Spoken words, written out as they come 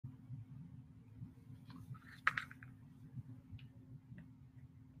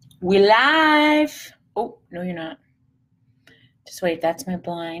We live. Oh, no, you're not. Just wait, that's my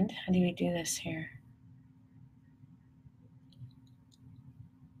blind. How do we do this here?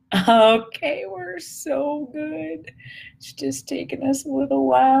 Okay, we're so good. It's just taking us a little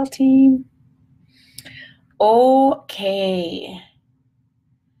while, team. Okay.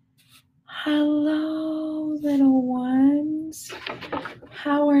 Hello, little ones.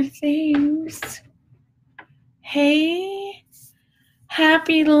 How are things? Hey,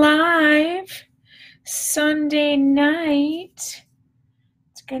 happy live Sunday night.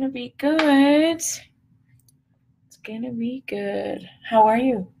 It's gonna be good. It's gonna be good. How are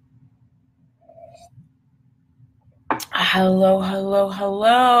you? Hello, hello,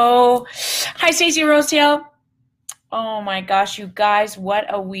 hello. Hi, Stacey Rosedale. Oh my gosh, you guys, what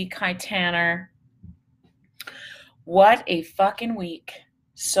a week. Hi, Tanner. What a fucking week.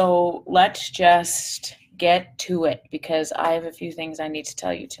 So let's just get to it because I have a few things I need to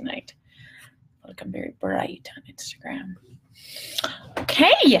tell you tonight. Look, I'm very bright on Instagram.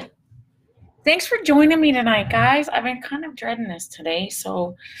 Okay. Thanks for joining me tonight, guys. I've been kind of dreading this today,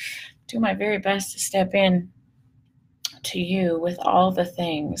 so do my very best to step in to you with all the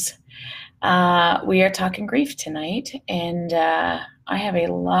things. We are talking grief tonight, and I have a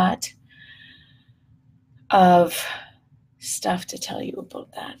lot of stuff to tell you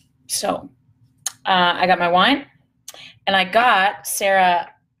about that. So I got my wine, and I got Sarah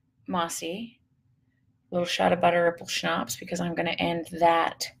Mossy a little shot of butter ripple schnapps because I'm going to end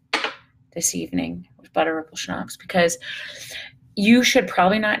that this evening with butter ripple schnapps because you should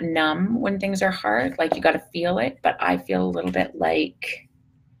probably not numb when things are hard. Like, you got to feel it, but I feel a little bit like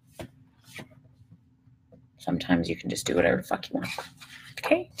sometimes you can just do whatever the fuck you want.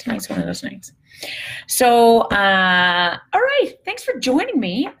 Okay, tonight's one of those nights. So, all right, thanks for joining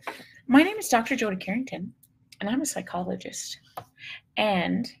me. My name is Dr. Jody Carrington, and I'm a psychologist.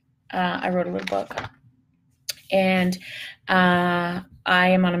 And I wrote a little book. And I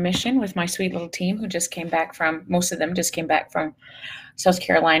am on a mission with my sweet little team who just came back from, most of them just came back from South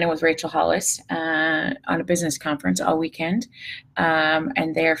Carolina with Rachel Hollis on a business conference all weekend.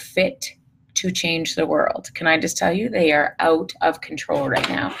 And they're fit to change the world. Can I just tell you, they are out of control right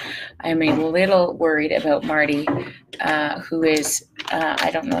now. I'm a little worried about Marty, who is,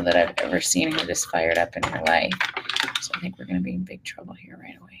 I don't know that I've ever seen her this fired up in her life. So I think we're going to be in big trouble here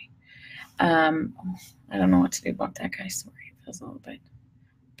right away. I don't know what to do about that guy. Sorry, it feels a little bit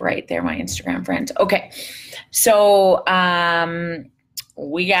bright there, my Instagram friends. Okay, so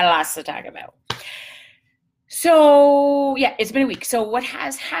we got lots to talk about. So yeah, it's been a week. So what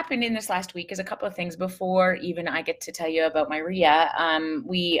has happened in this last week is a couple of things before even I get to tell you about my RIA.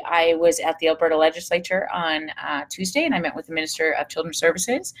 I was at the Alberta Legislature on Tuesday, and I met with the Minister of Children's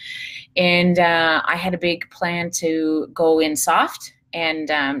Services, and I had a big plan to go in soft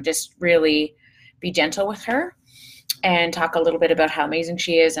and just really be gentle with her and talk a little bit about how amazing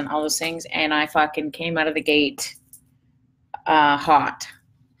she is and all those things. And I fucking came out of the gate hot.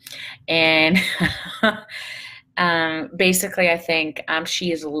 And basically, I think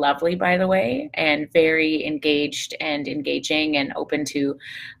she is lovely, by the way, and very engaged and engaging and open to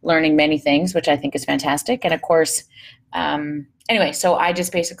learning many things, which I think is fantastic. And of course, anyway, so I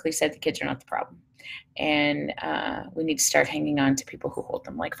just basically said the kids are not the problem. And we need to start hanging on to people who hold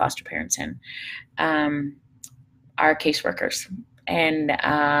them, like foster parents and our caseworkers. And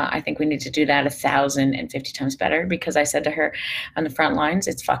I think we need to do that 1,050 times better, because I said to her on the front lines,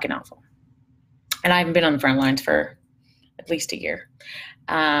 it's fucking awful. And I haven't been on the front lines for at least a year.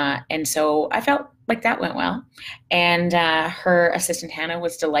 And so I felt like that went well. And her assistant, Hannah,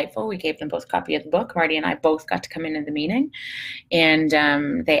 was delightful. We gave them both a copy of the book. Marty and I both got to come in the meeting. And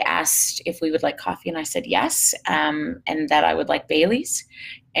they asked if we would like coffee. And I said yes, and that I would like Bailey's.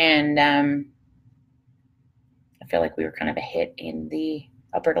 And I feel like we were kind of a hit in the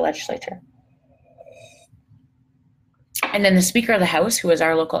Alberta Legislature. And then the Speaker of the House, who is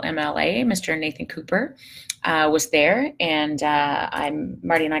our local MLA, Mr. Nathan Cooper, was there. And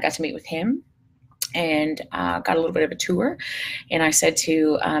Marty and I got to meet with him and got a little bit of a tour. And I said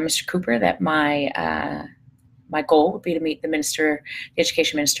to Mr. Cooper that my goal would be to meet the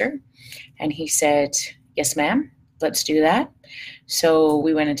education minister. And he said, yes, ma'am, let's do that. So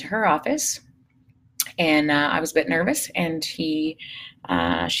we went into her office, and I was a bit nervous. And she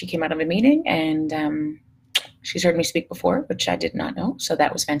came out of a meeting, and she's heard me speak before, which I did not know. So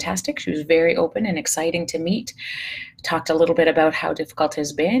that was fantastic. She was very open and exciting to meet. Talked a little bit about how difficult it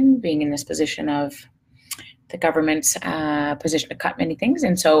has been being in this position of the government's position to cut many things.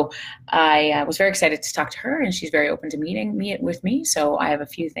 And so I was very excited to talk to her, and she's very open to meeting with me. So I have a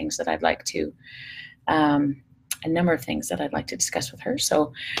few things that I'd like to a number of things that I'd like to discuss with her.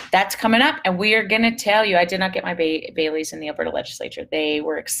 So that's coming up, and we are going to tell you, I did not get my Baileys in the Alberta legislature. They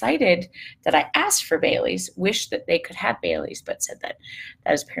were excited that I asked for Baileys, wished that they could have Baileys, but said that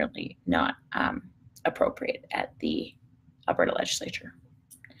that is apparently not appropriate at the Alberta legislature,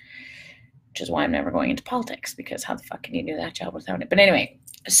 which is why I'm never going into politics, because how the fuck can you do that job without it? But anyway,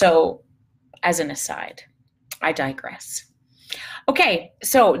 so as an aside, I digress. Okay,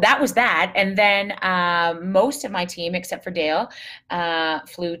 so that was that. And then most of my team, except for Dale,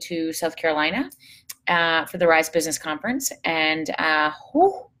 flew to South Carolina for the Rise Business Conference. And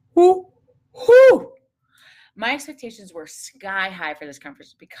my expectations were sky high for this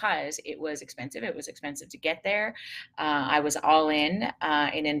conference because it was expensive. It was expensive to get there. I was all in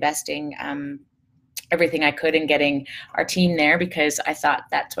investing everything I could in getting our team there, because I thought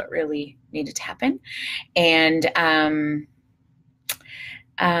that's what really needed to happen. And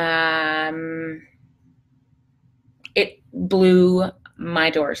it blew my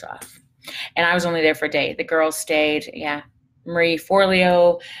doors off. And I was only there for a day. The girls stayed. Yeah. Marie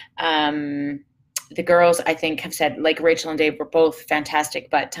Forleo. The girls, I think, have said, like, Rachel and Dave were both fantastic,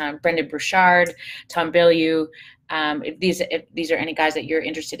 but Brendan Bouchard, Tom Bilyeu, if these are any guys that you're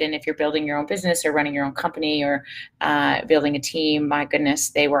interested in, if you're building your own business or running your own company or building a team, my goodness,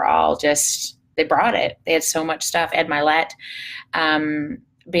 they were all just, they brought it. They had so much stuff. Ed Milet,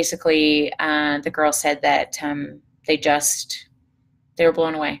 basically, the girl said that they were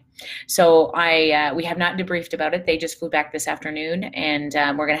blown away. So we have not debriefed about it. They just flew back this afternoon, and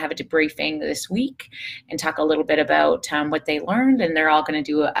we're going to have a debriefing this week and talk a little bit about what they learned. And they're all going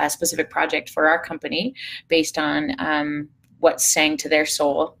to do a specific project for our company based on what sang to their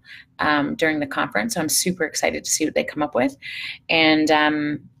soul during the conference. So I'm super excited to see what they come up with. And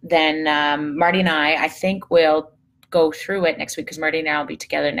then Marty and I think will go through it next week, because Marty and I will be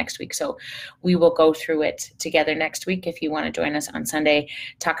together next week. So we will go through it together next week. If you want to join us on Sunday,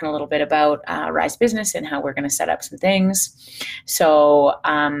 talking a little bit about Rise Business and how we're going to set up some things. So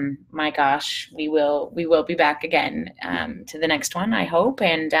my gosh, we will be back again to the next one, I hope.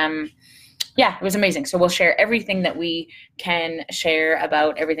 And yeah, it was amazing. So we'll share everything that we can share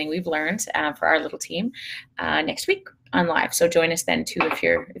about everything we've learned for our little team next week on live. So join us then too if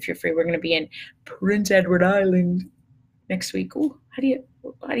you're free. We're going to be in Prince Edward Island next week. Ooh, how do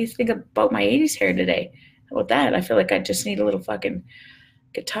you think about my 80s hair today? How about that? I feel like I just need a little fucking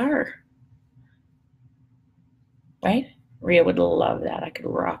guitar. Right? Rhea would love that. I could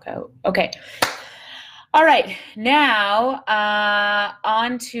rock out. Okay. All right. Now,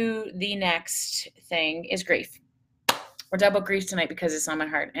 on to the next thing is grief. We're talking about grief tonight because it's on my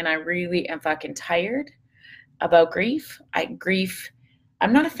heart, and I really am fucking tired about grief. I'm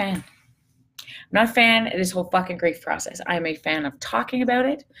not a fan. I'm not a fan of this whole fucking grief process. I am a fan of talking about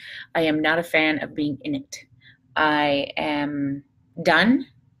it. I am not a fan of being in it. I am done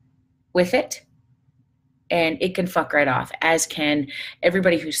with it, and it can fuck right off, as can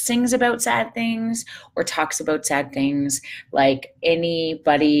everybody who sings about sad things or talks about sad things, like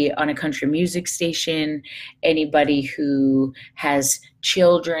anybody on a country music station, anybody who has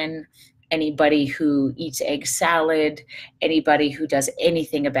children, anybody who eats egg salad, anybody who does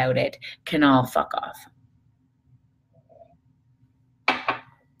anything about it can all fuck off.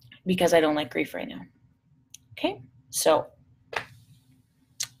 Because I don't like grief right now. Okay? So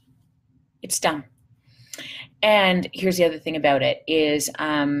it's done. And here's the other thing about it is,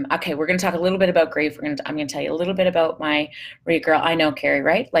 okay, we're going to talk a little bit about grief. I'm going to tell you a little bit about my Rhea girl. I know, Carrie,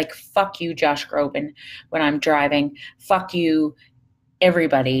 right? Like, fuck you, Josh Groban, when I'm driving. Fuck you,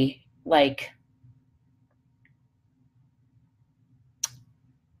 everybody. Like,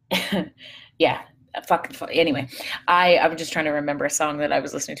 yeah, anyway, I'm just trying to remember a song that I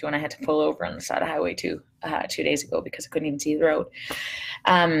was listening to when I had to pull over on the side of Highway 2 days ago because I couldn't even see the road,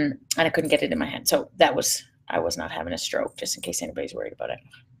 and I couldn't get it in my head. So I was not having a stroke, just in case anybody's worried about it.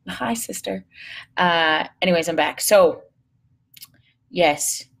 Hi, sister. Anyways, I'm back. So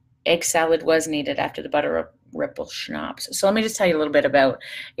yes, egg salad was needed after the butter ripple schnapps. So let me just tell you a little bit about,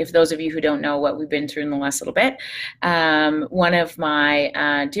 if those of you who don't know what we've been through in the last little bit. One of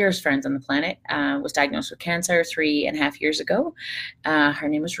my dearest friends on the planet was diagnosed with cancer 3.5 years ago. Her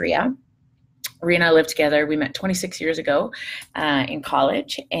name was Rhea. Rhea and I lived together. We met 26 years ago in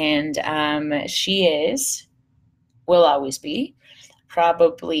college, and she will always be,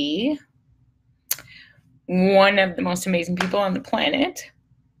 probably one of the most amazing people on the planet.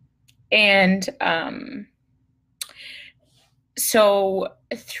 And so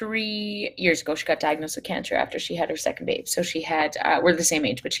 3 years ago, she got diagnosed with cancer after she had her second baby. So she had, we're the same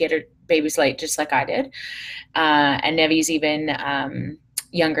age, but she had her babies late, just like I did. And Nevi's even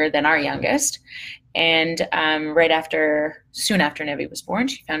younger than our youngest. And soon after Nevi was born,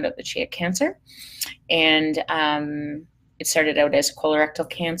 she found out that she had cancer. And it started out as colorectal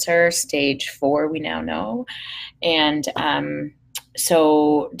cancer, stage 4, we now know. And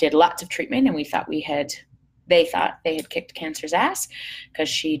so did lots of treatment, and they thought they had kicked cancer's ass, because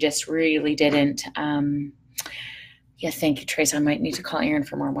she just really didn't. Thank you, Trace. I might need to call Erin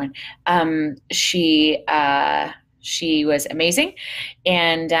for more one. She was amazing,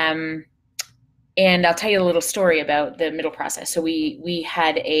 and I'll tell you a little story about the middle process. So we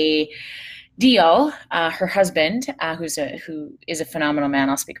had a deal. Her husband, who is a phenomenal man.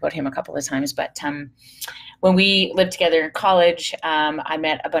 I'll speak about him a couple of times, but when we lived together in college, I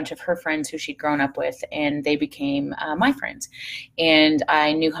met a bunch of her friends who she'd grown up with, and they became my friends. And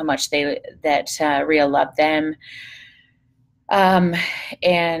I knew how much Rhea loved them.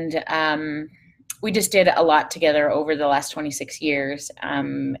 We just did a lot together over the last 26 years.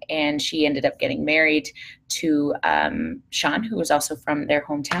 And she ended up getting married to Sean, who was also from their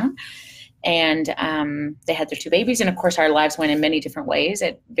hometown. And they had their 2 babies. And of course, our lives went in many different ways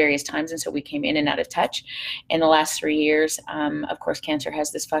at various times. And so we came in and out of touch. In the last 3 years, of course, cancer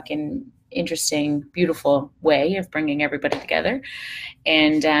has this fucking interesting, beautiful way of bringing everybody together.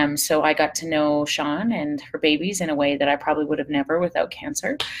 And so I got to know Sean and her babies in a way that I probably would have never without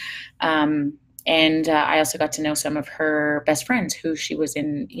cancer. And I also got to know some of her best friends who she was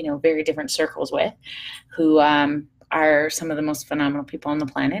in, very different circles with, who are some of the most phenomenal people on the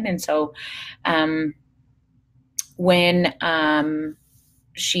planet. And so when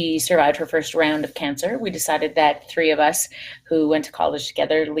she survived her first round of cancer, we decided that 3 of us who went to college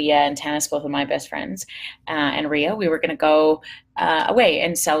together, Leah and Tanis, both of my best friends, and Rhea, we were going to go away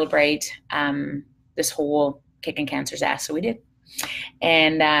and celebrate this whole kicking cancer's ass. So we did.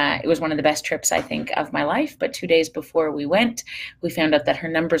 And it was one of the best trips, I think, of my life. But 2 days before we went, we found out that her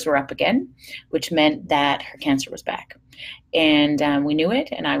numbers were up again, which meant that her cancer was back. And we knew it.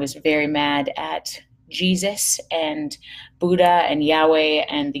 And I was very mad at Jesus and Buddha and Yahweh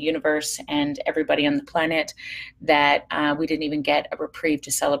and the universe and everybody on the planet that we didn't even get a reprieve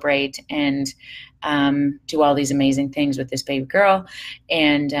to celebrate and do all these amazing things with this baby girl.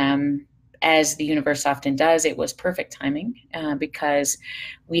 And as the universe often does, it was perfect timing because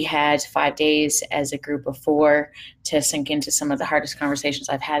we had 5 days as a group of 4 to sink into some of the hardest conversations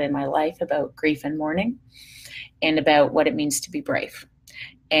I've had in my life about grief and mourning and about what it means to be brave.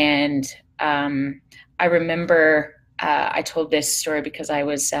 And I remember I told this story because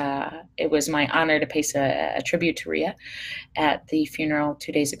it was my honor to pay a tribute to Rhea at the funeral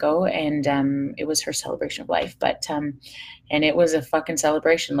 2 days ago, and it was her celebration of life. But and it was a fucking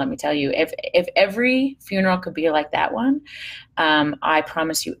celebration, let me tell you. If every funeral could be like that one, I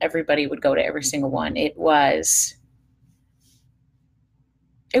promise you everybody would go to every single one. It was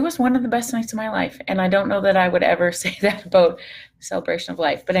one of the best nights of my life, and I don't know that I would ever say that about celebration of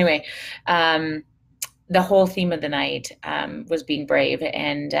life. But anyway, the whole theme of the night was being brave.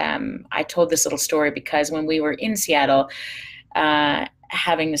 And I told this little story because when we were in Seattle,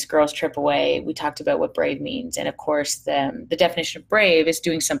 having this girls' trip away, we talked about what brave means. And of course, the definition of brave is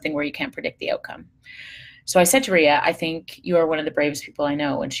doing something where you can't predict the outcome. So I said to Rhea, I think you are one of the bravest people I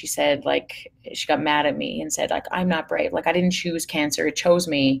know. And she said, she got mad at me and said, I'm not brave. I didn't choose cancer. It chose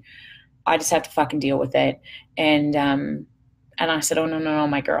me. I just have to fucking deal with it. And I said, oh, no,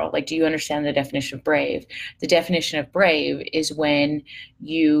 my girl. Do you understand the definition of brave? The definition of brave is when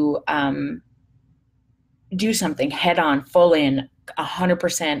you do something head on, full in,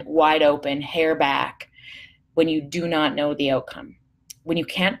 100% wide open, hair back, when you do not know the outcome. When you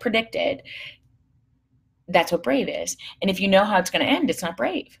can't predict it, that's what brave is. And if you know how it's going to end, it's not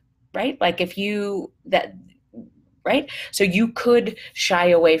brave, right? Right? So you could shy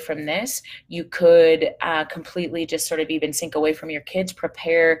away from this. You could completely just sort of even sink away from your kids,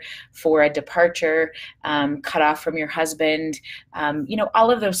 prepare for a departure, cut off from your husband,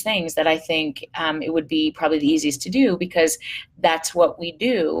 all of those things that I think it would be probably the easiest to do, because that's what we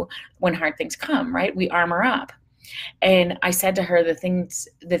do when hard things come, right? We armor up. And I said to her, the thing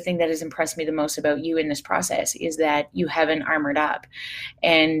that has impressed me the most about you in this process is that you haven't armored up,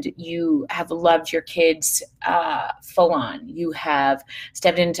 and you have loved your kids full on. You have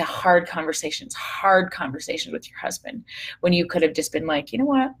stepped into hard conversations with your husband when you could have just been like, you know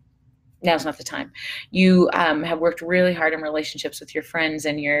what? Now's not the time. You have worked really hard in relationships with your friends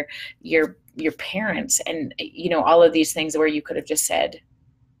and your parents, and all of these things where you could have just said,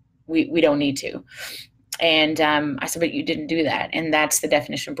 we don't need to. And I said, but you didn't do that. And that's the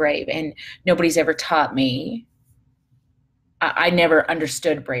definition of brave. And nobody's ever taught me. I never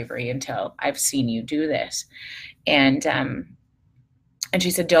understood bravery until I've seen you do this. And And she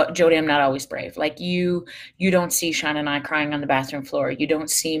said, Jody, I'm not always brave. Like you don't see Sean and I crying on the bathroom floor. You don't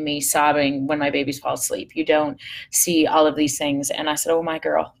see me sobbing when my babies fall asleep. You don't see all of these things. And I said, oh, my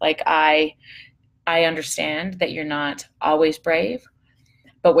girl, like I understand that you're not always brave,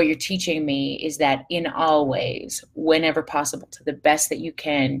 but what you're teaching me is that in all ways, whenever possible, to the best that you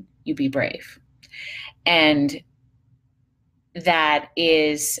can, you be brave. And that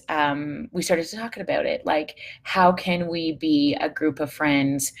is, we started talking about it. Like, how can we be a group of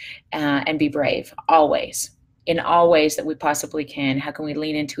friends and be brave always, in all ways that we possibly can? How can we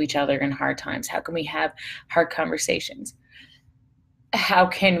lean into each other in hard times? How can we have hard conversations? How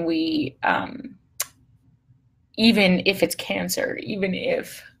can we, even if it's cancer, even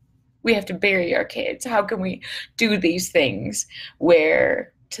if we have to bury our kids, how can we do these things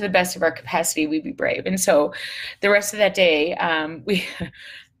where, to the best of our capacity, we be brave? And so the rest of that day,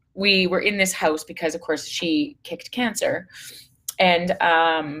 we were in this house because, of course, she kicked cancer. And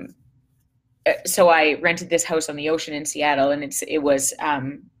so I rented this house on the ocean in Seattle, and it was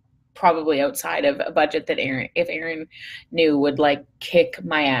probably outside of a budget that if Aaron knew, would like kick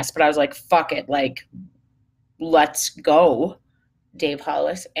my ass. But I was like, fuck it, like, let's go, Dave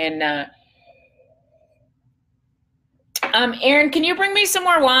Hollis. And Aaron, can you bring me some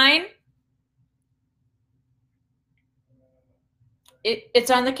more wine? It's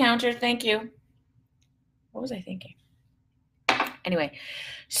on the counter. Thank you. What was I thinking? Anyway,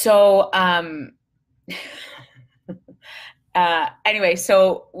 so anyway,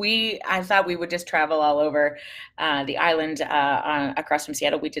 so I thought we would just travel all over the island across from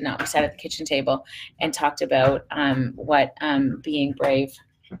Seattle. We did not. We sat at the kitchen table and talked about what being brave.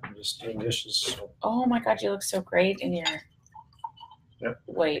 I'm just doing dishes. So. Oh my God, you look so great in your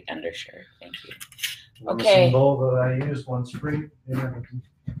white undershirt. Thank you. Okay. The bowl that I used one spring.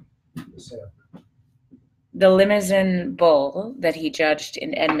 The Limousin Bowl that he judged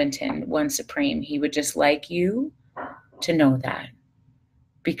in Edmonton won Supreme. He would just like you to know that,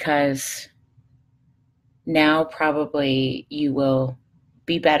 because now probably you will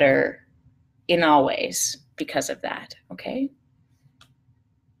be better in all ways because of that. Okay.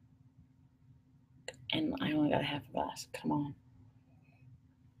 And I only got a half a glass. Come on.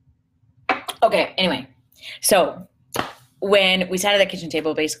 Okay. Anyway, so when we sat at that kitchen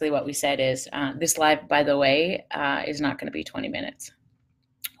table, basically what we said is, this live, by the way, is not going to be 20 minutes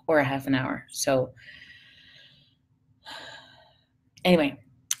or a half an hour. So anyway,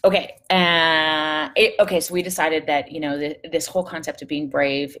 okay. So we decided that, this whole concept of being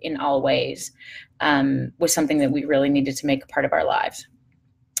brave in all ways was something that we really needed to make a part of our lives.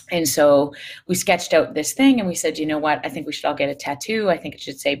 And so we sketched out this thing and we said, you know what, I think we should all get a tattoo. I think it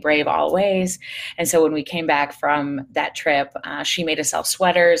should say brave always. And so when we came back from that trip, she made us all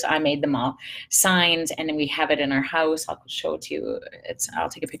sweaters. I made them all signs, and then we have it in our house. I'll show it to you. I'll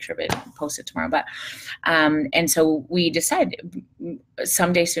take a picture of it and post it tomorrow. But, and so we decided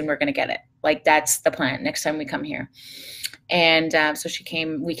someday soon we're going to get it. Like, that's the plan next time we come here. And so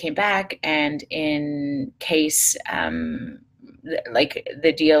we came back, and in case, like,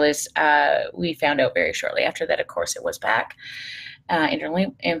 the deal is, we found out very shortly after that, of course, it was back in her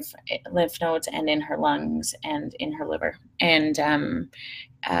lymph nodes and in her lungs and in her liver. And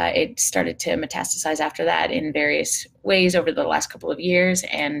it started to metastasize after that in various ways over the last couple of years,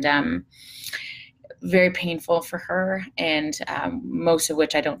 and very painful for her, and most of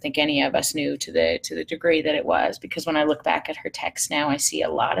which I don't think any of us knew to the degree that it was, because when I look back at her text now, I see a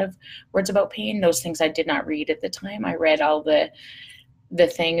lot of words about pain. Those things I did not read at the time. I read all the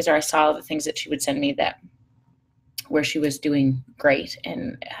things, or I saw the things that she would send me where she was doing great.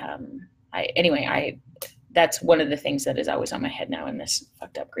 And that's one of the things that is always on my head now in this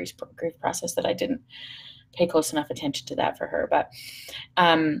fucked up grief process, that I didn't pay close enough attention to that for her. But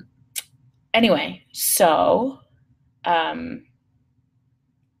anyway, so the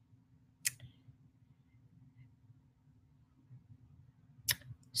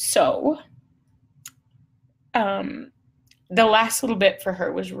last little bit for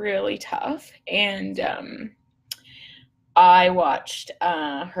her was really tough, and I watched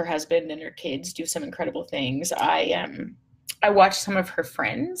her husband and her kids do some incredible things. I watched some of her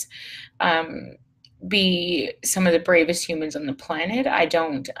friends be some of the bravest humans on the planet. I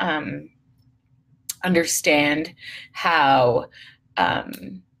don't understand how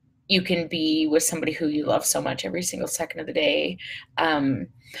you can be with somebody who you love so much every single second of the day.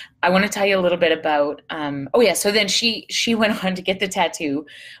 I want to tell you a little bit about, so then she went on to get the tattoo.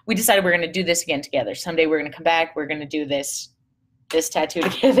 We decided we're going to do this again together. Someday we're going to come back, we're going to do this tattoo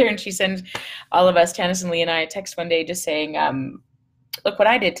together. And she sent all of us, Tannis and Lee and I, a text one day just saying, look what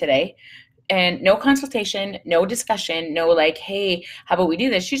I did today. And no consultation, no discussion, no like, hey, how about we do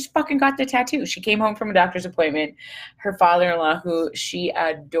this? She just fucking got the tattoo. She came home from a doctor's appointment. Her father-in-law, who she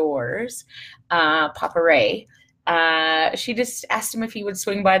adores, Papa Ray, she just asked him if he would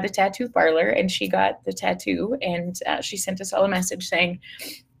swing by the tattoo parlor, and she got the tattoo. And she sent us all a message saying,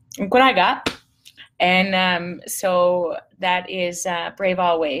 look what I got. And so that is Brave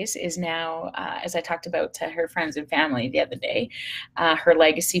Always is now, as I talked about to her friends and family the other day, her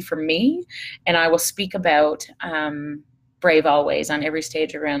legacy for me. And I will speak about Brave Always on every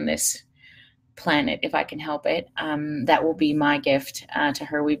stage around this planet if I can help it. That will be my gift to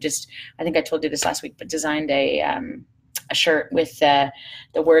her. We've just, I think I told you this last week, but designed a shirt with the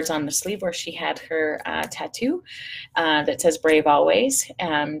words on the sleeve where she had her tattoo that says Brave Always,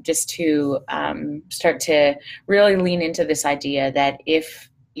 just to start to really lean into this idea that if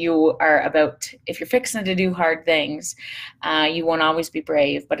you're fixing to do hard things, you won't always be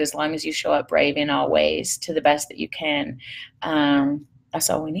brave, but as long as you show up brave in all ways to the best that you can, that's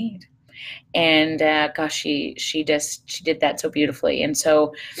all we need. And gosh, she did that so beautifully. And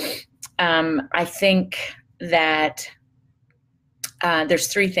so I think that there's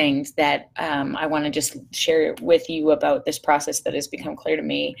three things that I want to just share with you about this process that has become clear to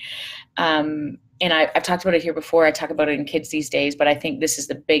me. And I've talked about it here before. I talk about it in kids these days, but I think this is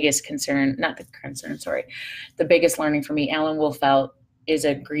the biggest the biggest learning for me. Alan Wolfelt is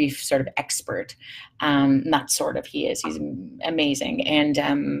a grief sort of expert. Not sort of, he's amazing,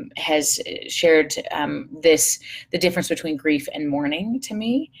 and has shared the difference between grief and mourning to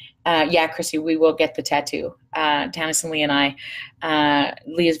me. Yeah, Chrissy, we will get the tattoo. Tanis and Lee and I,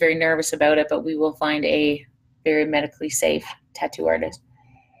 Lee is very nervous about it, but we will find a very medically safe tattoo artist.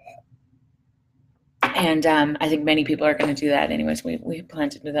 And I think many people are going to do that anyways. We plan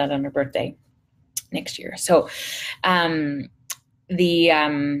to do that on her birthday next year. So the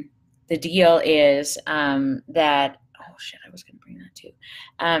deal is that, oh shit, I was going to bring that too.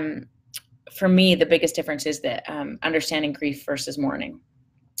 For me, the biggest difference is that understanding grief versus mourning.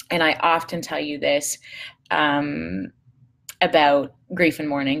 And I often tell you this about grief and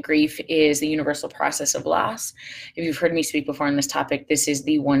mourning. Grief is the universal process of loss. If you've heard me speak before on this topic, this is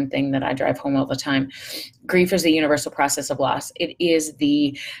the one thing that I drive home all the time. Grief is the universal process of loss. It is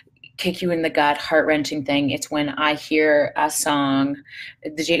the kick you in the gut, heart-wrenching thing. It's when I hear a song,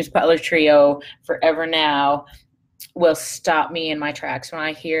 the James Butler Trio, Forever Now, will stop me in my tracks. When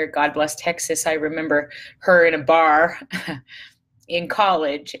I hear God Bless Texas, I remember her in a bar in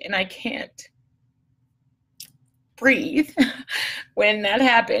college, and I can't breathe when that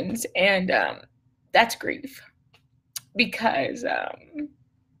happens. And that's grief, because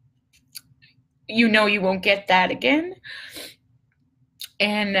you know you won't get that again.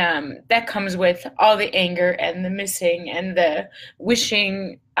 And that comes with all the anger and the missing and the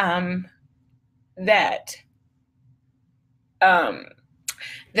wishing that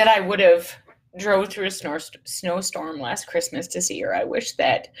I would have drove through a snowstorm last Christmas to see her. I wish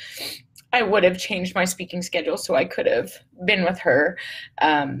that I would have changed my speaking schedule so I could have been with her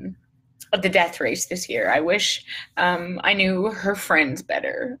at the death race this year. I wish I knew her friends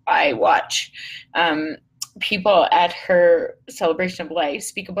better. I watch people at her celebration of life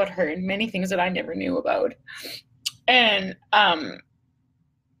speak about her and many things that I never knew about. And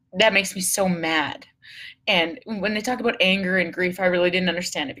that makes me so mad. And when they talk about anger and grief, I really didn't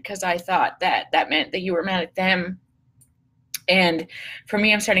understand it, because I thought that meant that you were mad at them. And for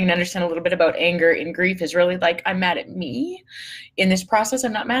me, I'm starting to understand a little bit about anger and grief is really like, I'm mad at me in this process.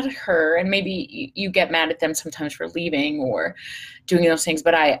 I'm not mad at her. And maybe you get mad at them sometimes for leaving or doing those things.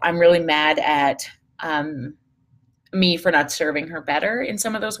 But I'm really mad at me for not serving her better in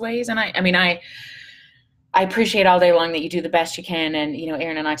some of those ways. And I appreciate all day long that you do the best you can. And,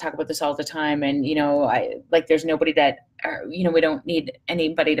 Erin and I talk about this all the time. And, there's nobody that, we don't need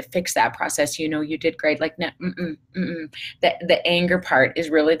anybody to fix that process. You did great. Like, no, The anger part is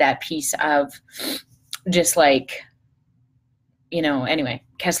really that piece of just like, anyway,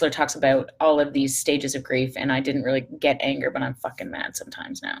 Kessler talks about all of these stages of grief, and I didn't really get anger, but I'm fucking mad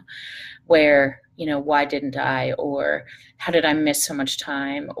sometimes now, where, why didn't I, or how did I miss so much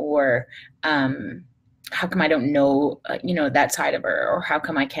time, or, how come I don't know, that side of her, or how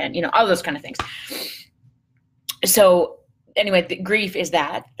come I can't, all those kind of things. So anyway, the grief is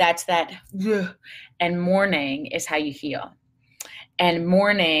that's that, and mourning is how you heal. And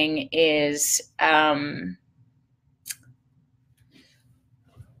mourning is,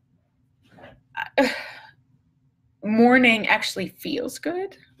 mourning actually feels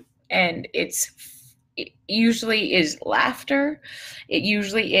good, and it usually is laughter. It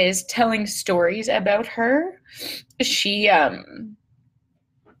usually is telling stories about her. She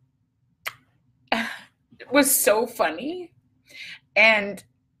was so funny. And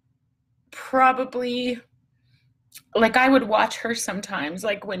probably, like, I would watch her sometimes,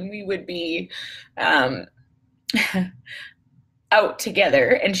 like when we would be out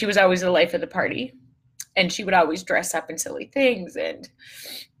together, and she was always the life of the party, and she would always dress up in silly things, and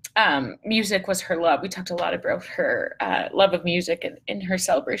music was her love. We talked a lot about her love of music and her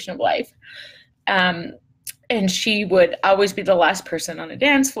celebration of life. And she would always be the last person on a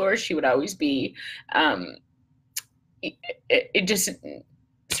dance floor. She would always be it just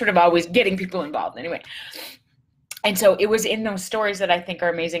sort of always getting people involved anyway. And so it was in those stories that I think are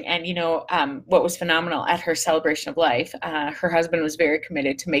amazing. And, you know, what was phenomenal at her celebration of life, her husband was very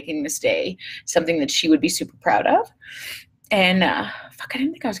committed to making this day something that she would be super proud of. And fuck, I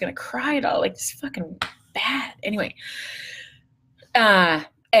didn't think I was going to cry at all. Like, this is fucking bad. Anyway, and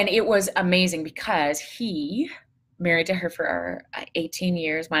it was amazing because he, married to her for 18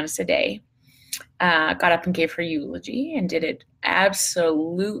 years minus a day, got up and gave her eulogy and did it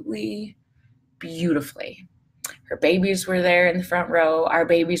absolutely beautifully. Her babies were there in the front row. Our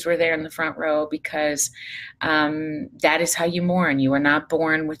babies were there in the front row because that is how you mourn. You are not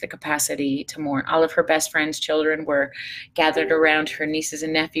born with the capacity to mourn. All of her best friends' children were gathered around. Her nieces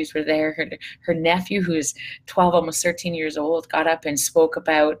and nephews were there. Her nephew, who's 12, almost 13 years old, got up and spoke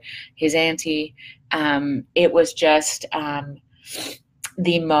about his auntie. It was just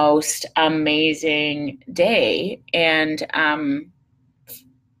the most amazing day. And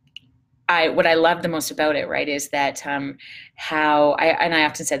what I love the most about it, right, is that how I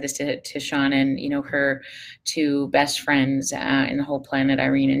often said this to Sean and, you know, her two best friends in the whole planet,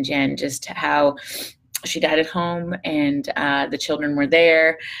 Irene and Jen, just how she died at home, and the children were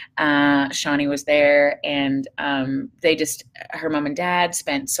there. Shawnee was there, and they just, her mom and dad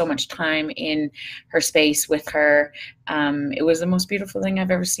spent so much time in her space with her. It was the most beautiful thing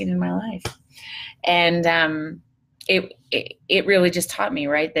I've ever seen in my life. And it really just taught me,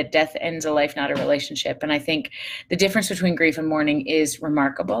 right, that death ends a life, not a relationship. And I think the difference between grief and mourning is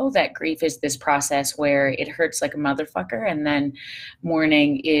remarkable, that grief is this process where it hurts like a motherfucker, and then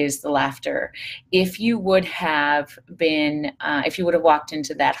mourning is the laughter. If you would have walked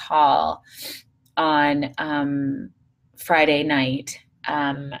into that hall on Friday night,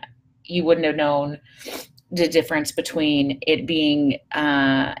 you wouldn't have known the difference between it being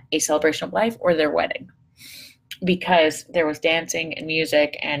a celebration of life or their wedding. Because there was dancing and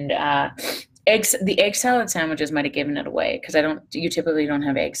music, and the egg salad sandwiches might have given it away, because you typically don't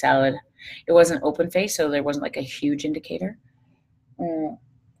have egg salad. It wasn't open face, so there wasn't like a huge indicator.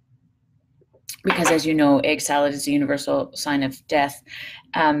 Because, as you know, egg salad is a universal sign of death.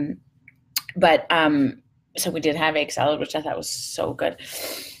 So we did have egg salad, which I thought was so good.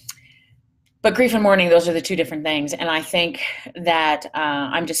 But grief and mourning, those are the two different things. And I think that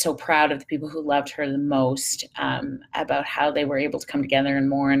I'm just so proud of the people who loved her the most, about how they were able to come together and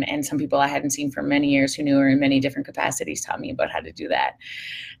mourn. And some people I hadn't seen for many years who knew her in many different capacities taught me about how to do that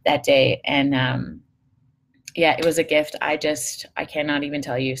day. And yeah, it was a gift. I cannot even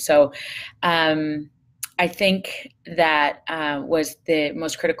tell you. So I think that was the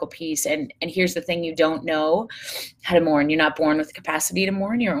most critical piece. And here's the thing: you don't know how to mourn. You're not born with the capacity to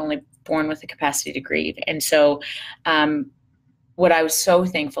mourn. You're only born with the capacity to grieve. And so what I was so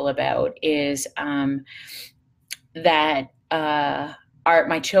thankful about is that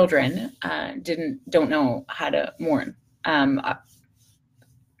my children don't know how to mourn.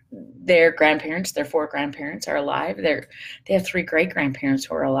 Their grandparents, their 4 grandparents are alive. They have 3 great grandparents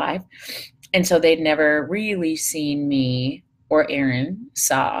who are alive. And so they'd never really seen me or Aaron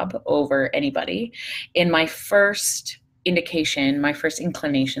sob over anybody. In my first inclination,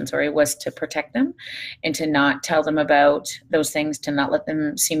 was to protect them and to not tell them about those things, to not let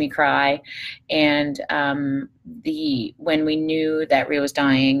them see me cry. And when we knew that Rhea was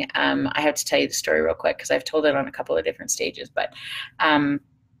dying, I have to tell you the story real quick, because I've told it on a couple of different stages, but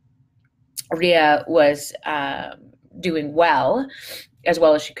Rhea was doing well as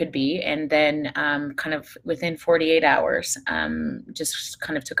she could be. And then kind of within 48 hours, just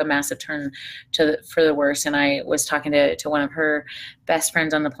kind of took a massive turn for the worse. And I was talking to one of her best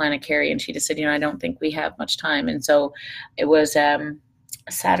friends on the planet, Carrie, and she just said, I don't think we have much time. And so it was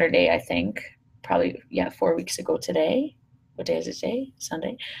Saturday, I think, probably, 4 weeks ago today. What day is it today?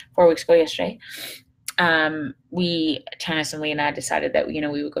 Sunday. 4 weeks ago yesterday. Tannis and Lee and I decided that, we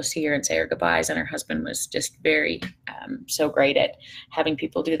would go see her and say our goodbyes. And her husband was just very, so great at having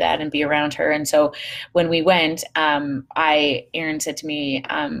people do that and be around her. And so when we went, Aaron said to me,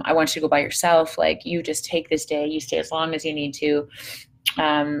 I want you to go by yourself. Like, you just take this day, you stay as long as you need to.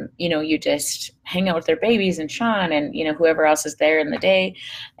 you just hang out with their babies and Sean and, whoever else is there in the day.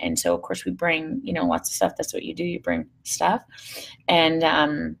 And so, of course, we bring, lots of stuff. That's what you do. You bring stuff. And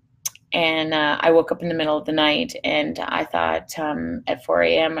I woke up in the middle of the night and I thought at 4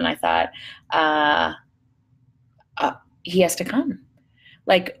 a.m. and I thought, he has to come.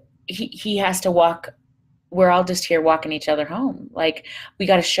 Like he has to walk. We're all just here walking each other home. Like, we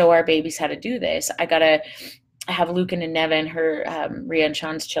got to show our babies how to do this. I got to have Lucan and Nevin, her, Rhea and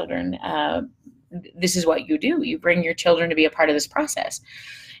Sean's children. This is what you do. You bring your children to be a part of this process.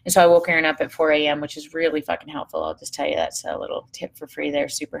 And so I woke Aaron up at 4 a.m., which is really fucking helpful. I'll just tell you, that's a little tip for free there.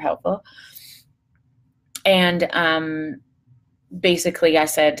 Super helpful. And basically I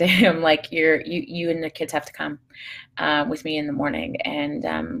said to him, like, you and the kids have to come with me in the morning.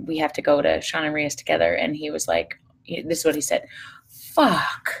 And we have to go to Sean and Rhea's together. And he was like, this is what he said.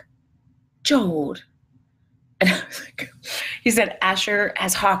 Fuck, Jode. And I was like, he said, Asher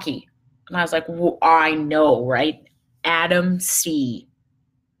has hockey. And I was like, well, I know, right? Adam C.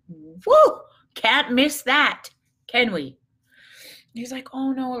 Woo! Can't miss that, can we? He's like,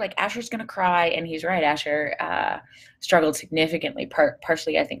 oh no, like Asher's gonna cry. And he's right. Asher struggled significantly,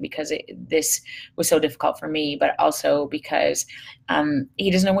 partially I think because this was so difficult for me, but also because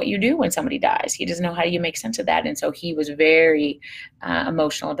he doesn't know what you do when somebody dies. He doesn't know how you make sense of that. And so he was very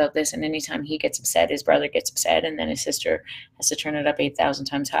emotional about this. And anytime he gets upset, his brother gets upset, and then his sister has to turn it up 8,000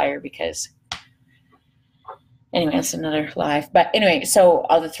 times higher because, anyway, that's another life. But anyway, so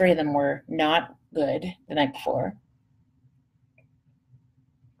all the three of them were not good the night before.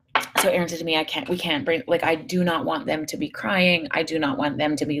 So Aaron said to me, we can't bring, like, I do not want them to be crying. I do not want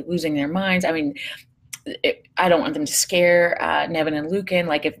them to be losing their minds. I mean, I don't want them to scare Nevin and Lucan.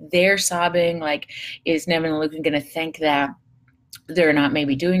 Like, if they're sobbing, like, is Nevin and Lucan going to think that they're not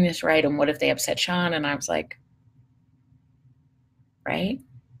maybe doing this right? And what if they upset Sean? And I was like, right?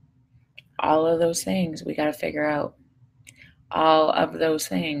 All of those things we got to figure out. All of those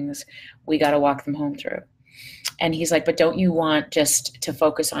things we got to walk them home through. And he's like, but don't you want just to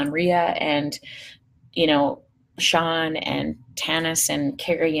focus on Rhea and, Sean and Tanis and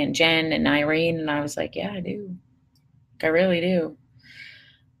Carrie and Jen and Irene? And I was like, yeah, I do. I really do.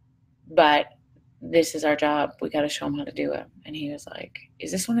 But this is our job. We got to show them how to do it. And he was like,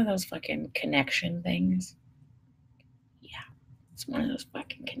 is this one of those fucking connection things? Yeah, it's one of those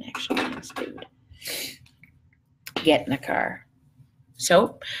fucking connection things, dude. Get in the car.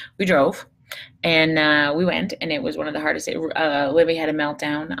 So we drove. And we went, and it was one of the hardest. Libby had a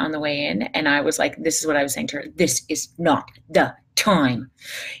meltdown on the way in, and I was like, this is what I was saying to her. This is not the time.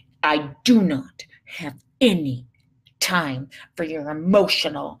 I do not have any time for your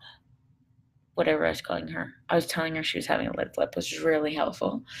emotional, whatever I was calling her. I was telling her she was having a lid flip, which was really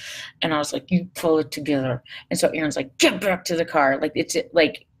helpful. And I was like, you pull it together. And so Aaron's like, get back to the car. Like, it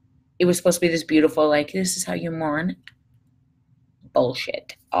was supposed to be this beautiful, like, this is how you mourn.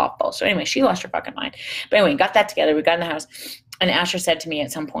 Bullshit. Awful. So anyway, she lost her fucking mind. But anyway, got that together. We got in the house, and Asher said to me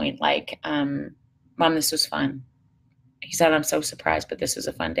at some point, like, Mom, this was fun. He said, I'm so surprised, but this was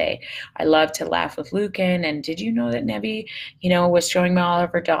a fun day. I love to laugh with Lucan. And did you know that Nevi, was showing me all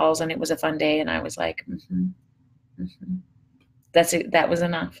of her dolls, and it was a fun day? And I was like, That's it. That was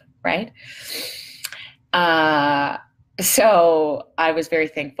enough, right? So I was very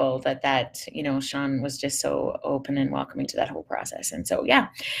thankful that Sean was just so open and welcoming to that whole process. And so, yeah,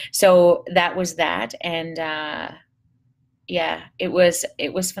 so that was that. And, yeah, it was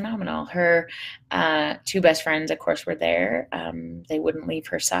phenomenal. Her, two best friends, of course, were there. They wouldn't leave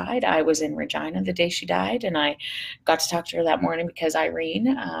her side. I was in Regina the day she died, and I got to talk to her that morning because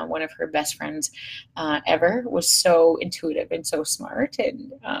Irene, one of her best friends, ever, was so intuitive and so smart.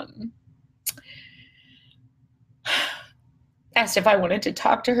 And, asked if I wanted to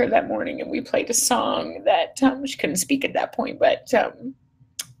talk to her that morning, and we played a song that she couldn't speak at that point, but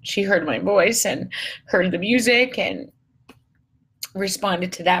she heard my voice and heard the music and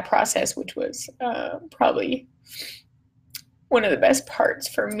responded to that process, which was probably one of the best parts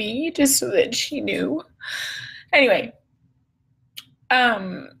for me, just so that she knew. Anyway,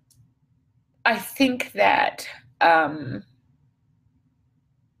 I think that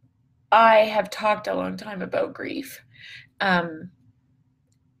I have talked a long time about grief. But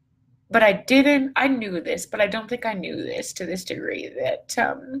I knew this, but I don't think I knew this to this degree,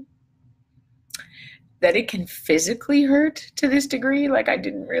 that it can physically hurt to this degree. Like, I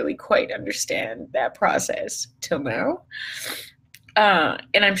didn't really quite understand that process till now.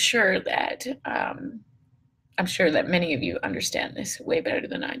 And I'm sure that many of you understand this way better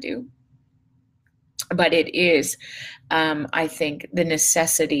than I do. But it is, I think, the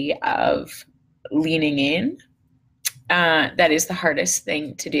necessity of leaning in, That is the hardest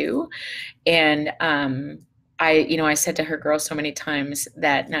thing to do. And I said to her girl so many times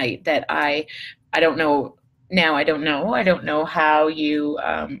that night that I don't know now. I don't know how you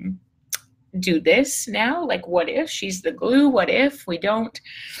do this now. Like, what if she's the glue? What if we don't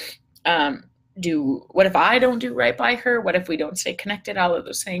what if I don't do right by her? What if we don't stay connected? All of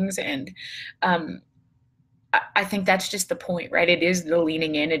those things. And I think that's just the point, right? It is the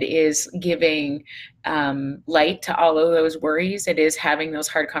leaning in. It is giving light to all of those worries. It is having those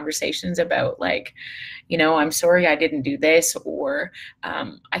hard conversations about, like, I'm sorry I didn't do this, or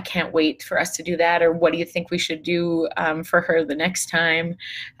I can't wait for us to do that, or what do you think we should do for her the next time?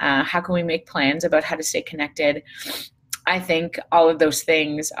 How can we make plans about how to stay connected? I think all of those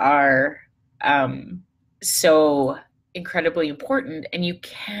things are so incredibly important, and you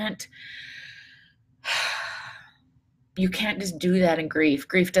can't just do that in grief.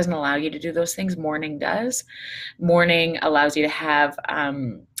 Grief doesn't allow you to do those things. Mourning does. Mourning allows you to have,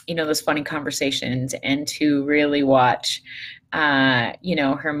 those funny conversations, and to really watch,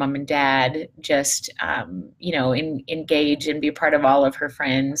 her mom and dad just, engage and be a part of all of her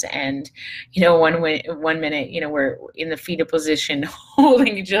friends. And, one minute, we're in the fetal position,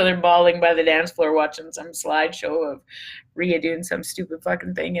 holding each other, bawling by the dance floor, watching some slideshow of Rhea doing some stupid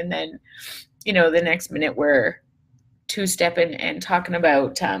fucking thing. And then, the next minute we're two-stepping and talking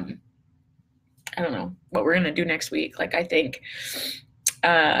about, I don't know, what we're going to do next week. Like, I think,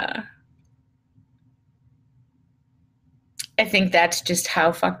 that's just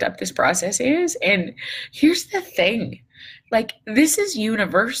how fucked up this process is. And here's the thing, like, this is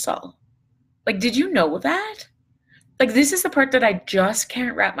universal. Like, did you know that? Like, this is the part that I just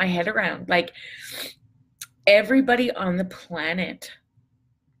can't wrap my head around. Like, everybody on the planet,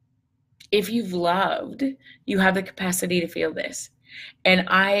 if you've loved, you have the capacity to feel this. And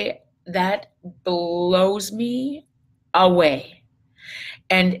that blows me away.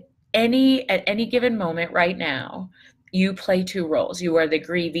 And at any given moment right now, you play two roles. You are the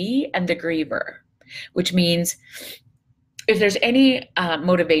grievee and the griever, which means if there's any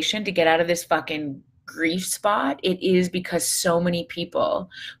motivation to get out of this fucking grief spot, it is because so many people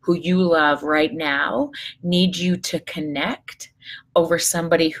who you love right now need you to connect over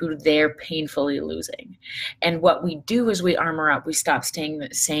somebody who they're painfully losing. And what we do is we armor up. We stop saying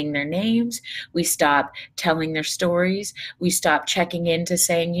their names. We stop telling their stories. We stop checking in to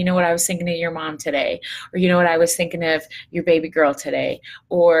saying, you know what, I was thinking of your mom today, or you know what, I was thinking of your baby girl today,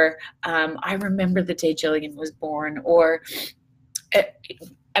 or I remember the day Jillian was born, or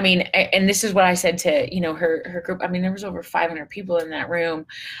and this is what I said to, her group. I mean, there was over 500 people in that room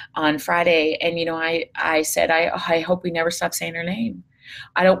on Friday. And, I said, I hope we never stop saying her name.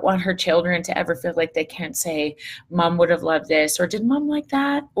 I don't want her children to ever feel like they can't say, Mom would have loved this, or did Mom like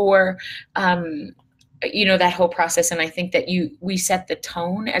that? Or, that whole process. And I think that we set the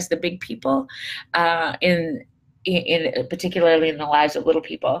tone as the big people, in particularly in the lives of little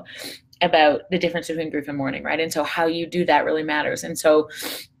people, about the difference between grief and mourning, right? And so how you do that really matters. And so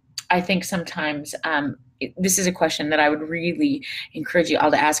I think sometimes this is a question that I would really encourage you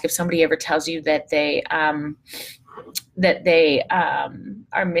all to ask. If somebody ever tells you that they are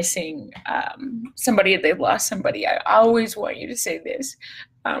missing somebody, they've lost somebody, I always want you to say this,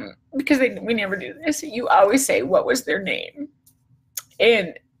 because we never do this. You always say, what was their name?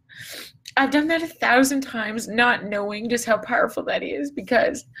 And I've done that 1,000 times, not knowing just how powerful that is,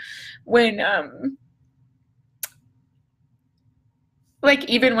 because when,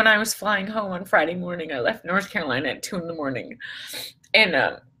 even when I was flying home on Friday morning, I left North Carolina at 2 a.m,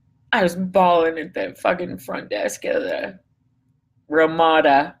 and I was bawling at the fucking front desk of the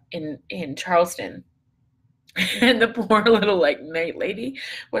Ramada in Charleston. And the poor little night lady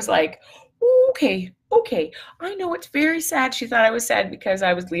was like, okay, I know it's very sad. She thought I was sad because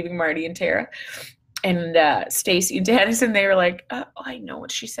I was leaving Marty and Tara and Stacy and Dennis, and they were like, I know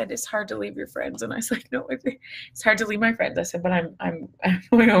what she said. It's hard to leave your friends. And I was like, no, it's hard to leave my friends. I said, but I'm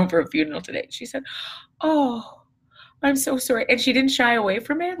going home for a funeral today. She said, oh, I'm so sorry. And she didn't shy away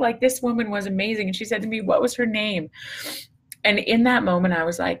from it. Like, this woman was amazing. And she said to me, what was her name? And in that moment, I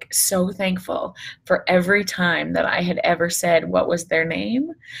was like so thankful for every time that I had ever said what was their name,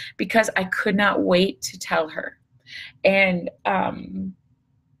 because I could not wait to tell her. And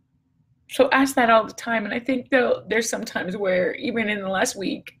so ask that all the time. And I think there's some times where, even in the last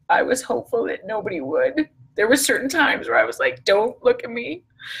week, I was hopeful that nobody would. There were certain times where I was like, don't look at me.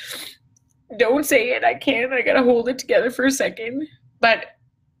 Don't say it. I got to hold it together for a second. But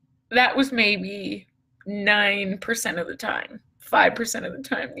that was maybe 9% of the time, 5% of the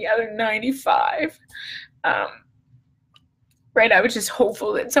time. The other 95, right, I was just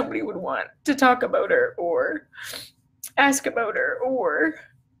hopeful that somebody would want to talk about her, or ask about her, or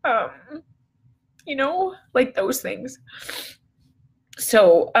like those things.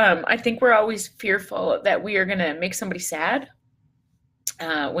 So I think we're always fearful that we are going to make somebody sad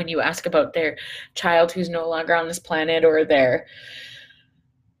when you ask about their child who's no longer on this planet, or their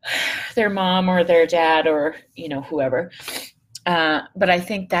mom or their dad, or whoever. But I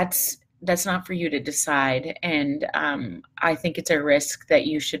think that's not for you to decide, and I think it's a risk that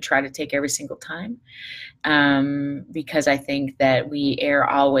you should try to take every single time, because I think that we err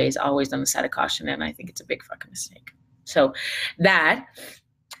always on the side of caution, and I think it's a big fucking mistake. So that,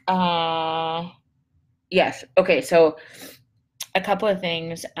 yes, okay, so a couple of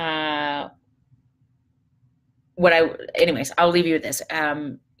things. Anyways, I'll leave you with this.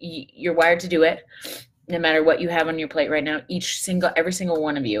 You're wired to do it, no matter what you have on your plate right now. Every single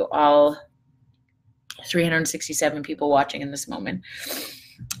one of you, all 367 people watching in this moment,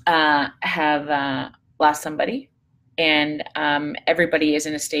 have lost somebody, and everybody is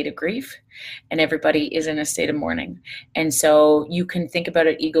in a state of grief, and everybody is in a state of mourning. And so you can think about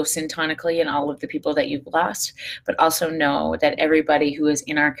it egocentristically and all of the people that you've lost, but also know that everybody who is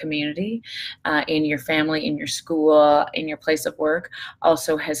in our community, in your family, in your school, in your place of work,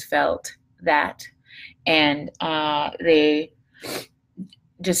 also has felt that, and they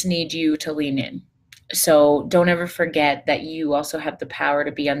just need you to lean in. So don't ever forget that you also have the power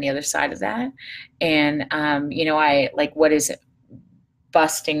to be on the other side of that. And, what is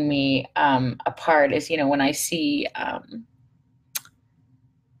busting me apart is, when I see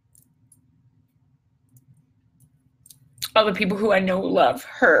all the people who I know love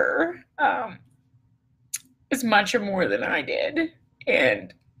her as much or more than I did.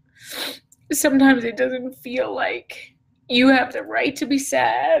 And sometimes it doesn't feel like you have the right to be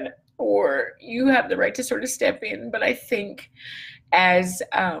sad, or you have the right to sort of step in. But I think as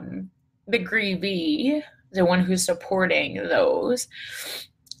the grievee, the one who's supporting those,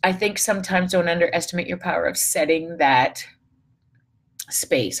 I think sometimes don't underestimate your power of setting that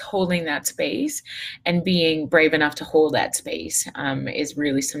space, holding that space, and being brave enough to hold that space is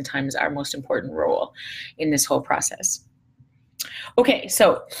really sometimes our most important role in this whole process. Okay,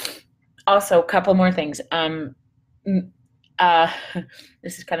 so also a couple more things.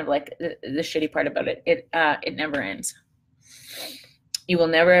 This is kind of like the shitty part about it. It never ends. You will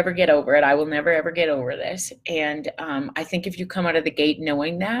never ever get over it. I will never ever get over this. And I think if you come out of the gate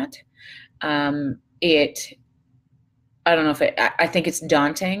knowing that, I think it's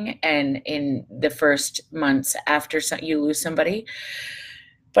daunting, and in the first months after you lose somebody.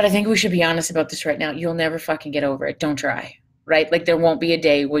 But I think we should be honest about this right now. You'll never fucking get over it. Don't try, right? Like, there won't be a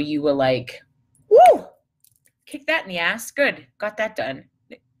day where you will like, woo, kick that in the ass. Good. Got that done.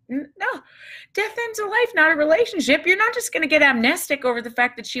 No. Death ends a life, not a relationship. You're not just going to get amnestic over the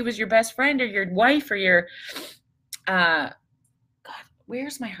fact that she was your best friend or your wife or your... God,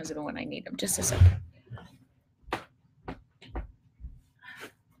 where's my husband when I need him? Just a second.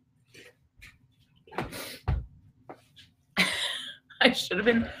 I should have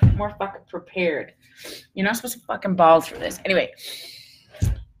been more fucking prepared. You're not supposed to fucking ball through this. Anyway.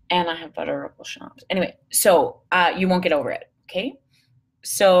 And I have butterable shops. Anyway, so you won't get over it, okay?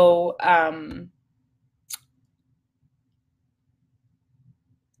 So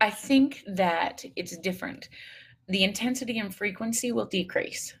I think that it's different. The intensity and frequency will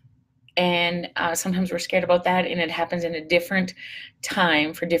decrease. And sometimes we're scared about that, and it happens in a different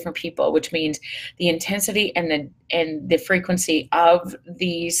time for different people, which means the intensity and the frequency of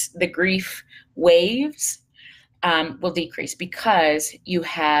the grief waves will decrease, because you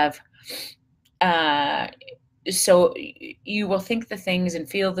have so you will think the things and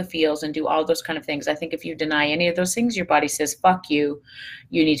feel the feels and do all those kind of things. I think if you deny any of those things, your body says, fuck you,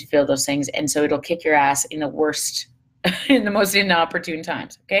 you need to feel those things. And so it'll kick your ass in the worst, in the most inopportune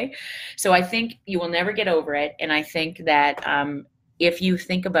times. Okay. So I think you will never get over it. And I think that, if you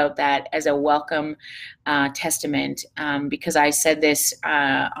think about that as a welcome testament, because I said this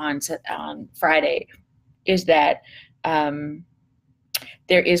on Friday, is that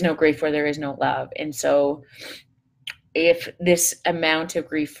there is no grief where there is no love. And so if this amount of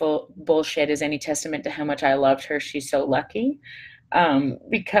griefful bullshit is any testament to how much I loved her, she's so lucky.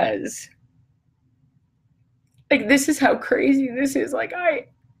 Because like, this is how crazy this is. Like, I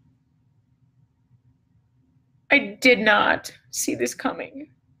did not see this coming.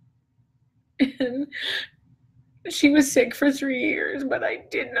 And she was sick for 3 years, but I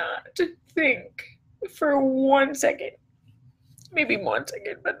did not think for 1 second, maybe 1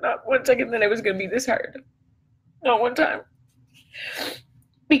 second, but not 1 second, that it was going to be this hard. Not one time.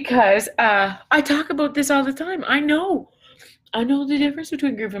 Because I talk about this all the time. I know I know the difference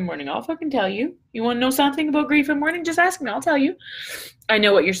between grief and mourning. I'll fucking tell you. You want to know something about grief and mourning? Just ask me. I'll tell you. I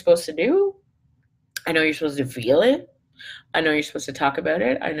know what you're supposed to do. I know you're supposed to feel it. I know you're supposed to talk about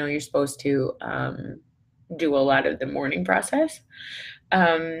it. I know you're supposed to do a lot of the mourning process.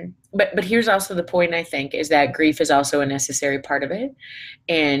 But here's also the point, I think, is that grief is also a necessary part of it.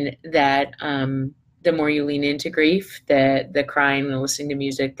 And that the more you lean into grief, the crying, the listening to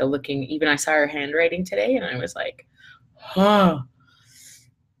music, the looking, even I saw her handwriting today and I was like, huh.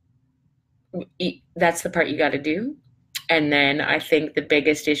 That's the part you got to do. And then I think the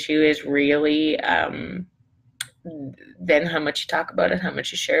biggest issue is really then how much you talk about it, how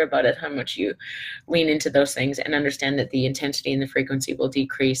much you share about it, how much you lean into those things, and understand that the intensity and the frequency will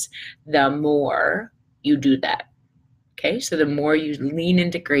decrease the more you do that. Okay, so the more you lean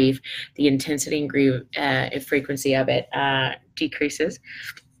into grief, the intensity and grief frequency of it decreases.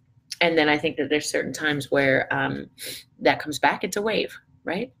 And then I think that there's certain times where that comes back. It's a wave,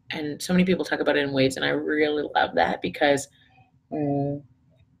 right? And so many people talk about it in waves, and I really love that because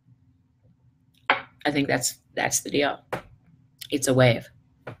I think that's the deal. It's a wave,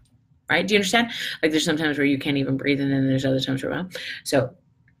 right? Do you understand? Like there's sometimes where you can't even breathe, and then there's other times where, so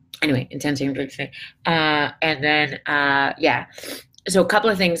anyway, intensity and frequency. And then, yeah. So a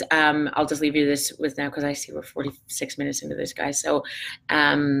couple of things I'll just leave you this with now because I see we're 46 minutes into this, guys. So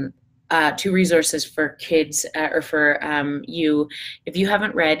 2 resources for kids or for you. If you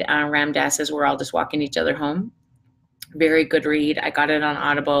haven't read Ram Dass's We're All Just Walking Each Other Home, very good read. I got it on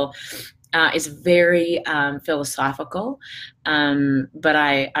Audible. It's very philosophical, but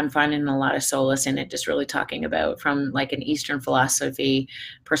I'm finding a lot of solace in it, just really talking about from like an Eastern philosophy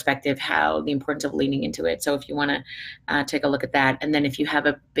perspective, how the importance of leaning into it. So if you want to take a look at that, and then if you have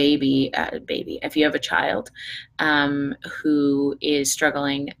a if you have a child who is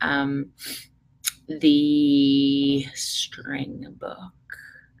struggling, the String book.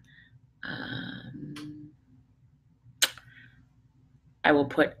 I will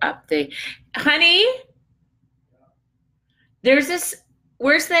put up honey, there's this,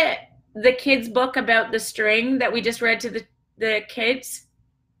 where's the kids book about the string that we just read to the kids?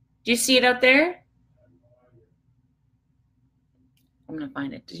 Do you see it out there? I'm going to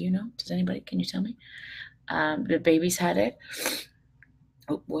find it. Do you know? Does anybody, can you tell me? The babies had it.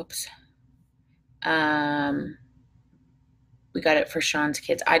 Oh, whoops. We got it for Sean's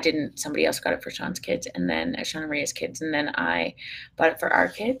kids. I didn't. Somebody else got it for Sean's kids, and then Sean and Maria's kids, and then I bought it for our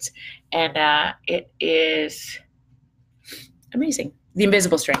kids. And it is amazing. The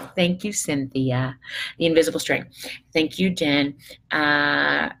Invisible String. Thank you, Cynthia. The Invisible String. Thank you, Jen.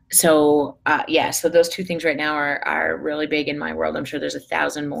 So those 2 things right now are really big in my world. I'm sure there's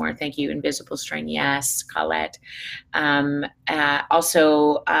 1,000 more. Thank you, Invisible String. Yes, Colette.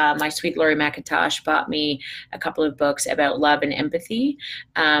 Also, my sweet Lori McIntosh bought me a couple of books about love and empathy.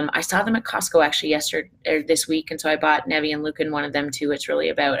 I saw them at Costco actually this week, and so I bought Nevi and Lucan one of them too. It's really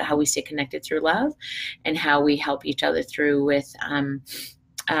about how we stay connected through love and how we help each other through with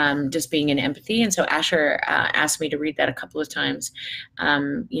just being in empathy. And so Asher asked me to read that a couple of times,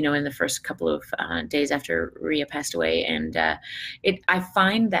 in the first couple of days after Rhea passed away. And I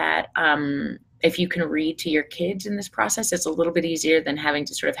find that if you can read to your kids in this process, it's a little bit easier than having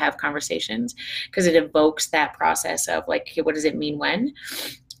to sort of have conversations, because it evokes that process of like, okay, what does it mean when?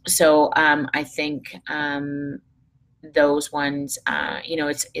 So I think those ones,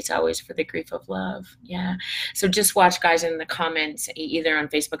 it's always for the grief of love. Yeah. So just watch, guys, in the comments, either on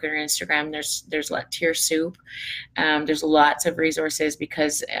Facebook or Instagram, there's Tear Soup. There's lots of resources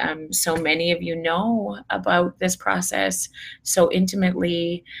because so many of you know about this process so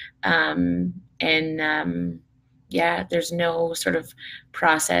intimately. There's no sort of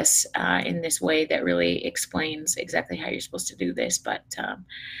process in this way that really explains exactly how you're supposed to do this. But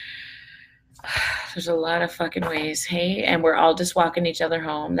there's a lot of fucking ways, hey? And we're all just walking each other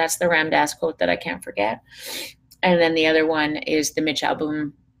home. That's the Ram Dass quote that I can't forget. And then the other one is the Mitch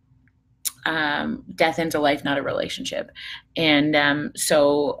Albom, Death Ends a Life, Not a Relationship. And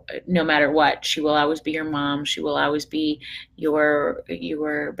so no matter what, she will always be your mom. She will always be your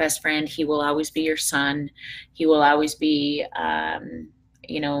best friend. He will always be your son. He will always be,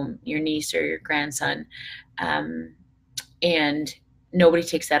 your niece or your grandson. And nobody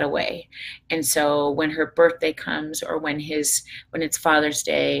takes that away. And so when her birthday comes, or when it's Father's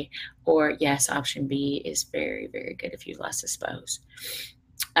Day, or yes, option B is very, very good if you've lost a spouse.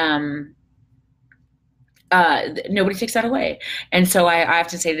 Nobody takes that away. And so I have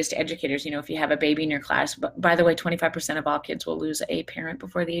to say this to educators, if you have a baby in your class, by the way, 25% of all kids will lose a parent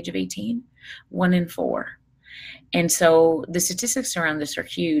before the age of 18, 1 in 4. And so the statistics around this are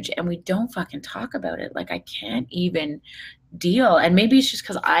huge, and we don't fucking talk about it. Like, I can't even deal. And maybe it's just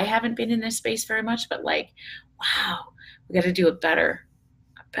because I haven't been in this space very much, but like, wow, we got to do a better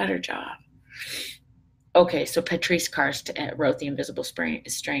job. Okay, so Patrice Karst wrote The Invisible String.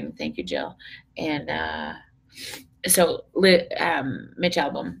 Thank you, Jill. And so Mitch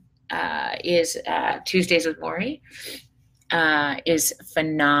album is Tuesdays with Maury is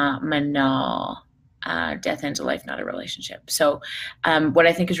phenomenal. Death ends a life, not a relationship. So what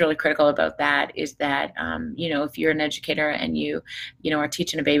I think is really critical about that is that, if you're an educator and you are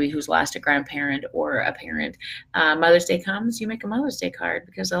teaching a baby who's lost a grandparent or a parent, Mother's Day comes, you make a Mother's Day card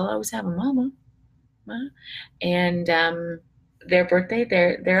because they'll always have a mama. And their birthday,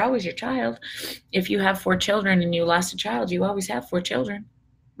 they're always your child. If you have 4 children and you lost a child, you always have 4 children,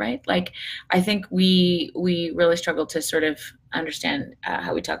 right? Like, I think we really struggle to sort of understand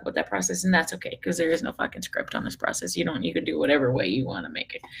how we talk about that process, and that's okay, because there is no fucking script on this process. You can do whatever way you want to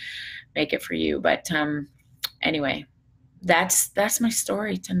make it for you. But anyway, that's my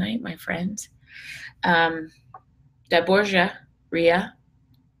story tonight, my friends. Da Borgia, Ria,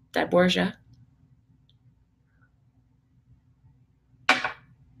 Da Borgia.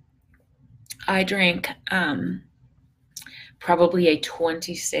 I drank probably a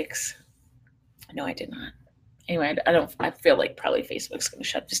 26. No, I did not. Anyway, I feel like probably Facebook's going to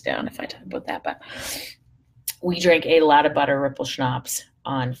shut this down if I talk about that. But we drank a lot of butter ripple schnapps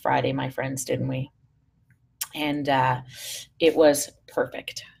on Friday, my friends, didn't we? And it was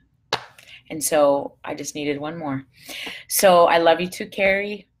perfect. And so I just needed one more. So I love you too,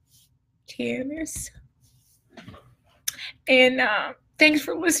 Carrie. Tannis. And thanks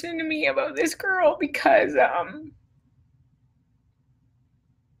for listening to me about this girl, because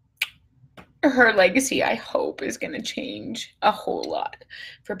her legacy, I hope, is going to change a whole lot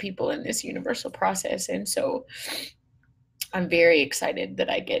for people in this universal process. And so I'm very excited that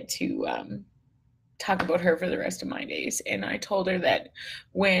I get to talk about her for the rest of my days. And I told her that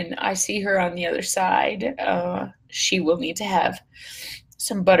when I see her on the other side, she will need to have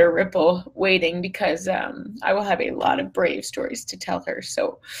some butter ripple waiting, because I will have a lot of brave stories to tell her.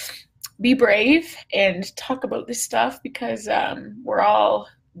 So be brave and talk about this stuff, because we're all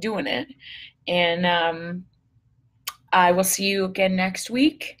doing it. And I will see you again next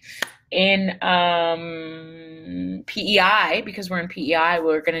week in PEI, because we're in PEI.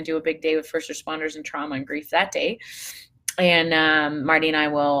 We're going to do a big day with first responders and trauma and grief that day. And Marty and I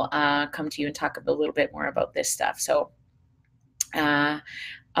will come to you and talk a little bit more about this stuff. So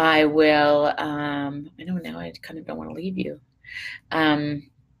I will, I know now I kind of don't want to leave you.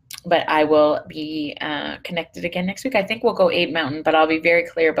 But I will be connected again next week. I think we'll go 8 Mountain, but I'll be very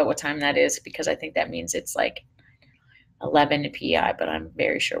clear about what time that is, because I think that means it's like 11 to PEI, but I'm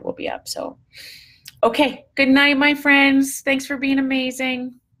very sure we'll be up. So, okay. Good night, my friends. Thanks for being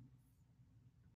amazing.